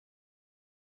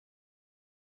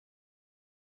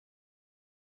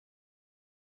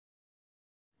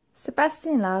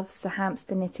Sebastian loves the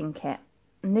hamster knitting kit,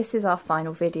 and this is our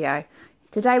final video.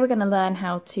 Today we're going to learn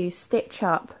how to stitch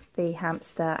up the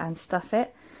hamster and stuff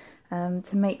it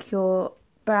to make your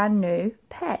brand new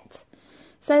pet.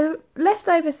 So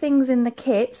leftover things in the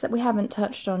kit that we haven't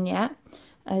touched on yet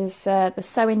is the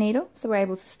sewing needle, so we're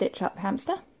able to stitch up the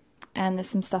hamster, and there's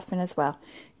some stuffing as well.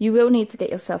 You will need to get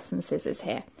yourself some scissors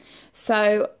here.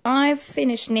 So I've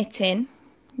finished knitting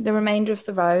the remainder of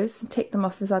the rows and tick them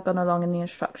off as I've gone along in the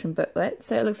instruction booklet,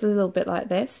 so it looks a little bit like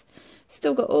this.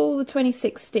 Still got all the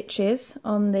 26 stitches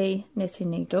on the knitting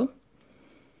needle.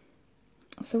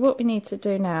 So what we need to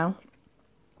do now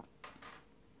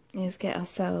is get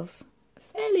ourselves a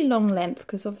fairly long length,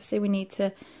 because obviously we need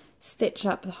to stitch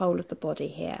up the whole of the body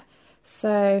here.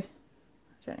 So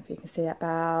I don't know if you can see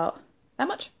about that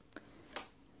much.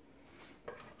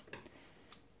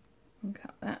 And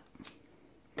cut that.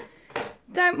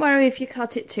 Don't worry if you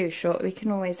cut it too short, we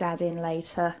can always add in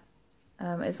later.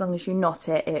 As long as you knot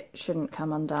it, it shouldn't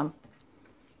come undone.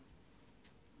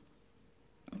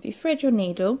 If you thread your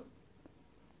needle,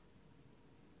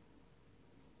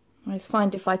 I always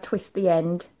find if I twist the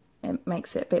end, it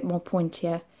makes it a bit more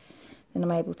pointier, then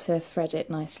I'm able to thread it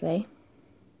nicely.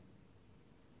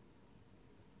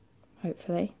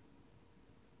 Hopefully.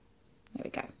 There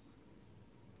we go.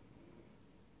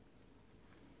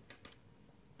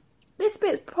 This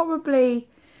bit's probably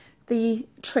the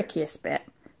trickiest bit,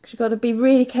 because you've got to be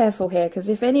really careful here, because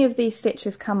if any of these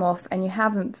stitches come off and you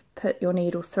haven't put your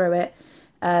needle through it,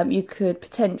 you could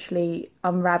potentially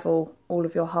unravel all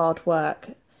of your hard work.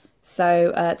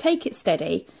 So take it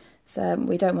steady, so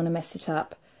we don't want to mess it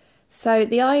up. So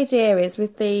the idea is,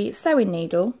 with the sewing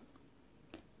needle,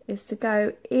 is to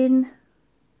go in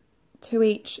to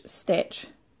each stitch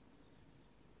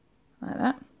like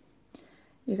that.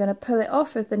 You're going to pull it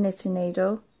off of the knitting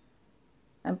needle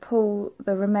and pull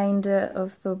the remainder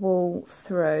of the wool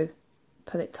through,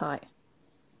 pull it tight.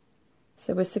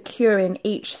 So we're securing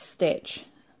each stitch.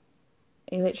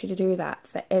 You literally do that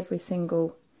for every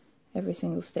single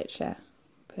stitch there.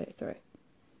 Put it through.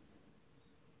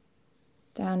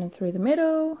 Down and through the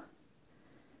middle,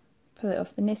 pull it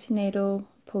off the knitting needle,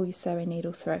 pull your sewing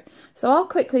needle through. So I'll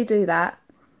quickly do that,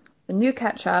 and you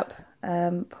catch up.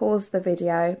 Pause the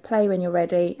video, play when you're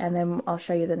ready, and then I'll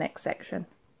show you the next section.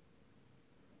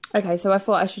 Okay, so I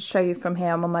thought I should show you from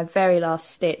here. I'm on my very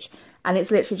last stitch, and it's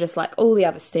literally just like all the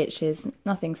other stitches,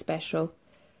 nothing special.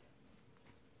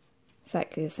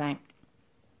 Exactly the same.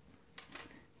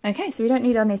 Okay, so we don't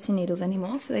need our knitting needles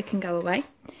anymore, so they can go away.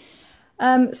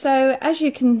 So as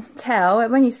you can tell,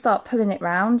 when you start pulling it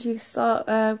round, you start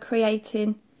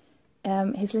creating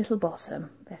his little bottom.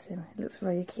 Bless him, it looks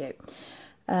really cute.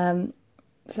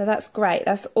 So that's great.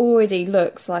 That's already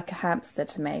looks like a hamster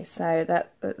to me, so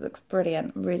that looks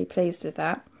brilliant. I'm really pleased with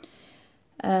that.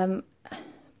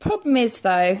 Problem is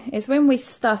though, is when we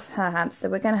stuff our hamster,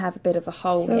 we're going to have a bit of a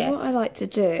hole here. So what I like to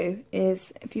do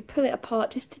is, if you pull it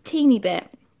apart just a teeny bit,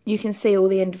 you can see all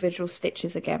the individual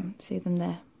stitches again. See them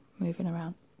there moving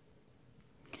around.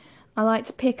 I like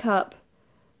to pick up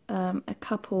a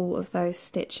couple of those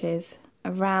stitches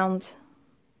around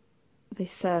the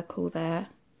circle there.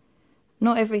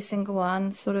 Not every single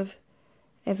one, sort of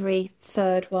every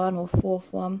third one or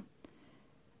fourth one.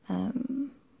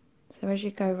 So as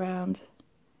you go around,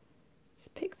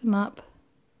 just pick them up.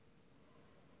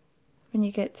 When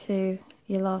you get to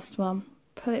your last one,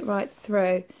 pull it right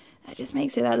through. It just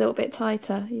makes it that little bit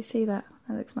tighter. You see that?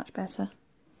 That looks much better.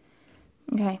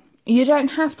 Okay, you don't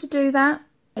have to do that.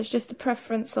 It's just a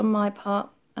preference on my part,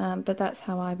 but that's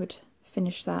how I would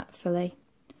finish that fully.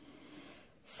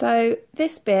 So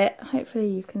this bit, hopefully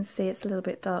you can see, it's a little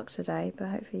bit dark today, but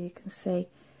hopefully you can see,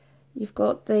 you've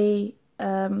got the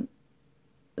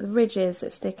ridges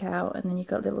that stick out, and then you've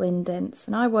got little indents,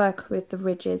 and I work with the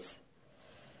ridges.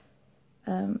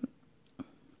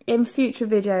 In future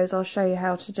videos I'll show you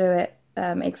how to do it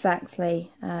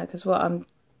exactly, because what I'm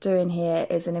doing here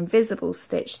is an invisible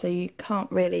stitch, so you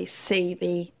can't really see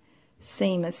the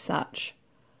seam as such.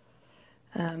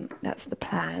 That's the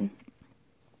plan.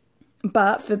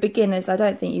 But for beginners, I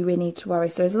don't think you really need to worry.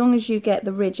 So as long as you get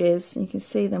the ridges, you can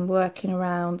see them working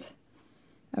around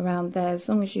there, as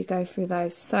long as you go through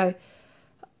those. So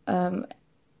I've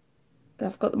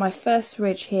got my first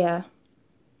ridge here.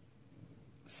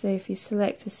 So if you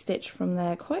select a stitch from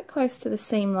there, quite close to the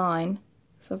seam line,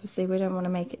 so obviously we don't want to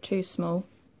make it too small,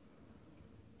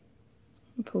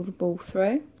 and pull the ball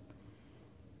through.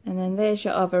 And then there's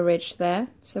your other ridge there,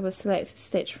 so we'll select a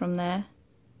stitch from there.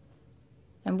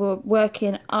 And we're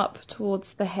working up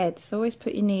towards the head, so always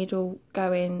put your needle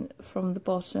going from the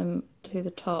bottom to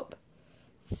the top,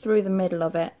 through the middle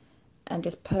of it, and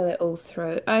just pull it all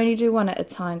through. Only do one at a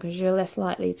time because you're less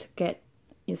likely to get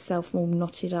yourself all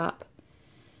knotted up.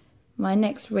 My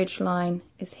next ridge line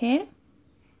is here.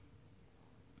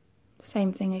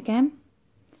 Same thing again.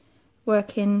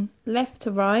 Working left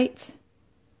to right.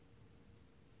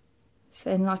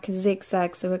 So in like a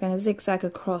zigzag. So we're going to zigzag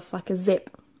across like a zip,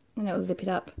 and it'll zip it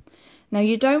up. Now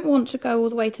you don't want to go all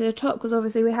the way to the top because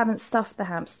obviously we haven't stuffed the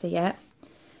hamster yet.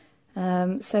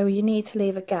 So you need to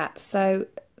leave a gap. So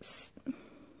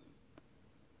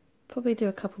probably do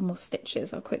a couple more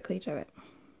stitches. I'll quickly do it,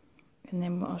 and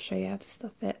then I'll show you how to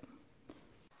stuff it.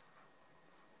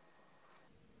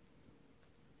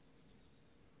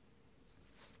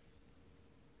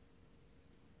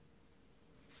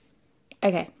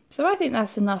 Okay, so I think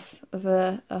that's enough of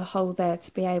a hole there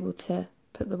to be able to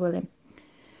put the wool in.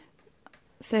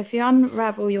 So if you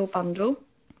unravel your bundle,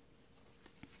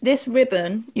 this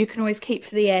ribbon you can always keep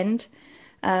for the end.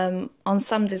 On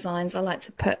some designs I like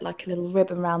to put like a little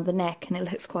ribbon around the neck and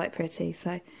it looks quite pretty,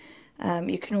 so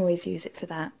you can always use it for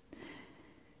that.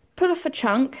 Pull off a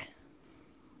chunk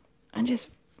and just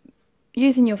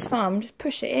using your thumb, just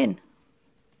push it in.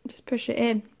 Just push it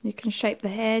in. You can shape the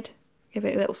head. Give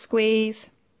it a little squeeze.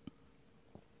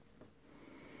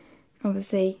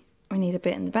 Obviously, we need a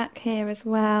bit in the back here as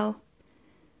well.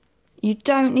 You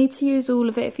don't need to use all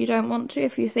of it if you don't want to.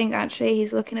 If you think, actually,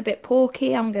 he's looking a bit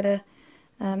porky, I'm going to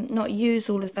not use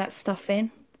all of that stuff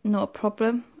in. Not a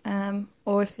problem.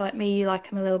 Or if, like me, you like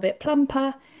him a little bit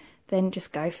plumper, then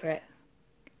just go for it.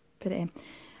 Put it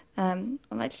in.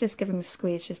 I like to just give him a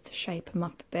squeeze just to shape him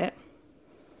up a bit.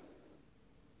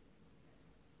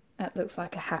 That looks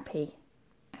like a happy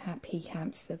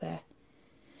hamster there.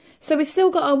 So we've still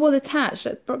got our wool attached.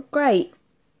 That's great.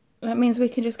 That means we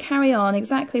can just carry on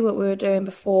exactly what we were doing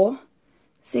before.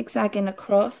 Zigzagging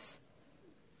across.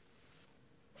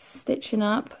 Stitching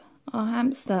up our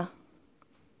hamster.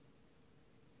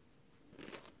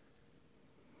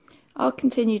 I'll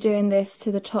continue doing this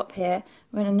to the top here,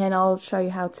 and then I'll show you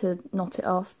how to knot it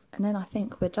off, and then I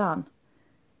think we're done.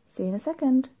 See you in a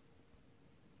second.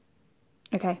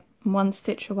 Okay, I'm one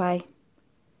stitch away.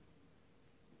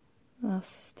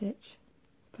 Last stitch,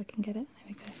 if I can get it, there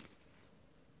we go.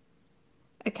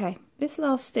 Okay, this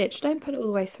last stitch, don't put it all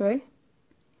the way through.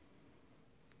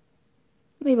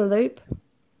 Leave a loop.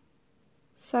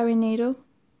 Sewing needle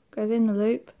goes in the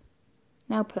loop.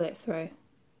 Now pull it through,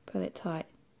 pull it tight.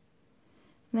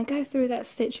 And then go through that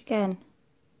stitch again.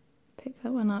 Pick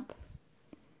that one up.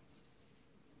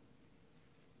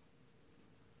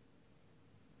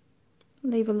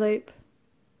 Leave a loop.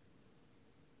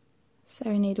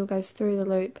 Sewing needle goes through the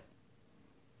loop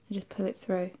and just pull it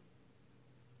through.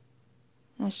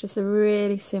 That's just a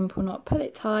really simple knot. Pull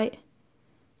it tight,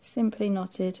 simply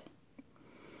knotted.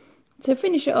 To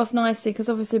finish it off nicely, because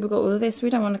obviously we've got all of this, we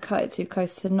don't want to cut it too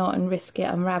close to the knot and risk it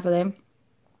unraveling.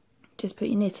 Just put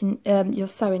your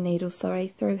sewing needle,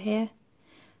 through here.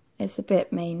 It's a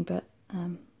bit mean, but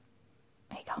you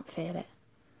can't feel it.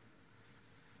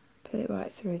 Put it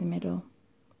right through the middle.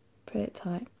 Put it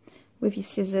tight with your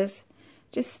scissors.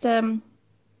 Just I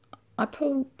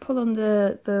pull on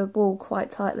the wool quite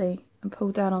tightly and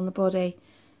pull down on the body,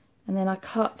 and then I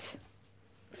cut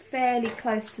fairly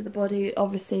close to the body,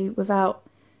 obviously without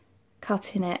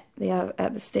cutting it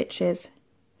at the stitches,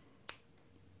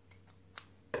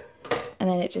 and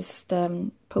then it just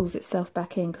pulls itself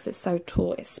back in because it's so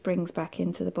taut, it springs back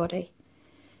into the body.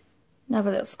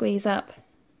 Another little squeeze up.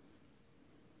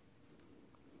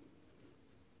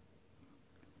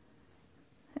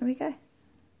 There we go.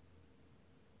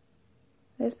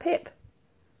 There's Pip,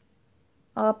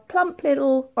 our plump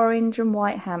little orange and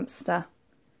white hamster.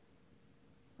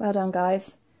 Well done,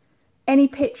 guys. Any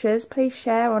pictures, please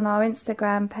share on our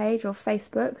Instagram page or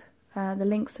Facebook. The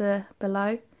links are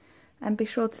below. And be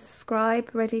sure to subscribe,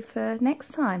 ready for next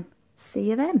time. See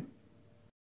you then.